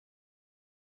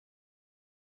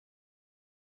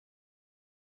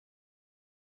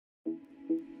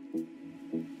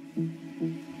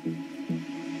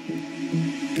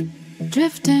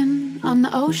drifting on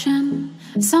the ocean.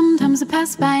 Sometimes I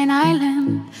pass by an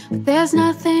island, but there's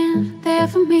nothing there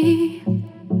for me.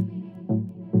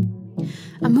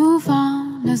 I move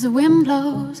on as the wind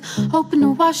blows, hoping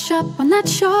to wash up on that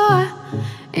shore,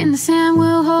 and the sand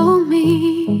will hold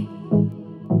me.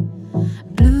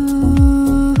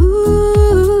 Blue,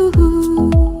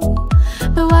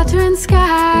 the water and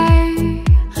sky,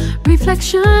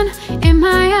 reflection in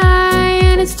my eye,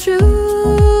 and it's true,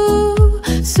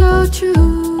 so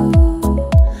true,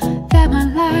 that my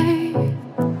life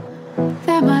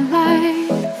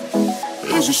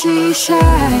is a she-shy.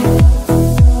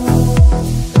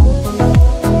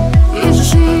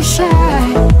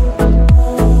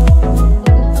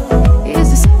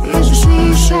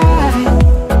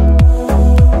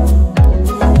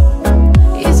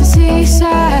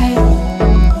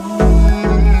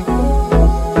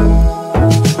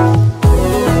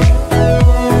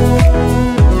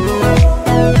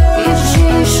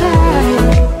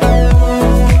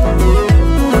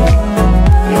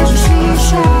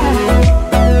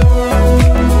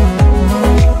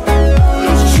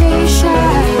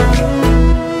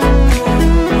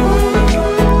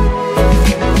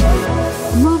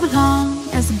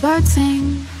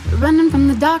 Running from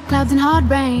the dark clouds and hard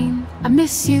rain. I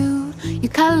miss you,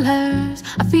 your colors.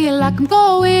 I feel like I'm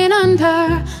going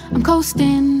under. I'm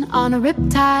coasting on a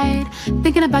riptide,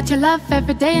 thinking about your love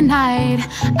every day and night.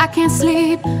 I can't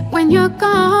sleep when you're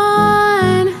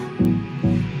gone.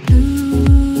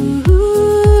 Blue,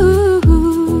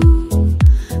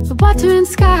 the water and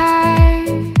sky,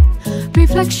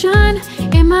 reflection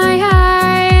in my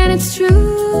eye, and it's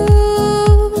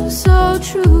true, so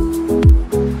true,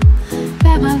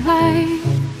 that my life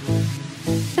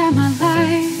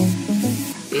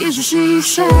is a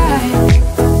she-shy.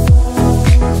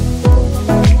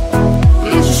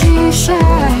 Is a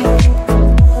she-shy.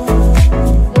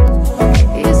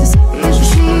 Is a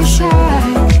she-shy.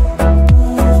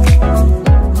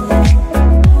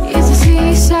 Is a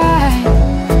seaside.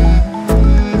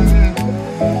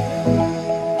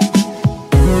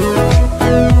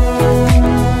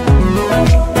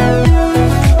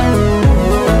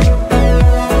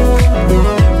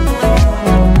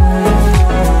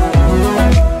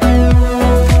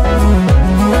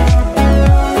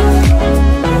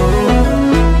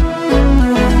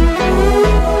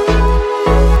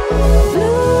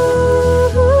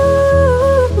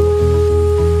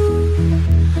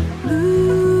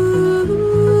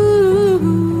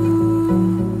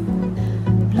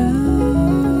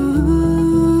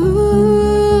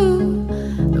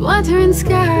 Water and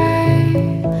sky,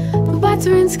 the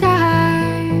water and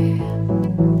sky.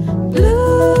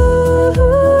 Blue,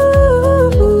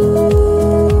 blue, blue.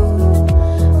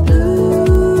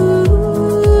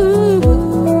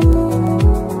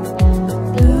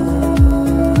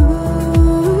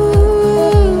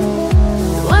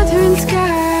 The water and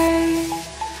sky,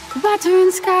 the water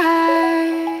and sky.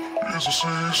 Is a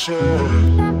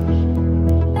seaside.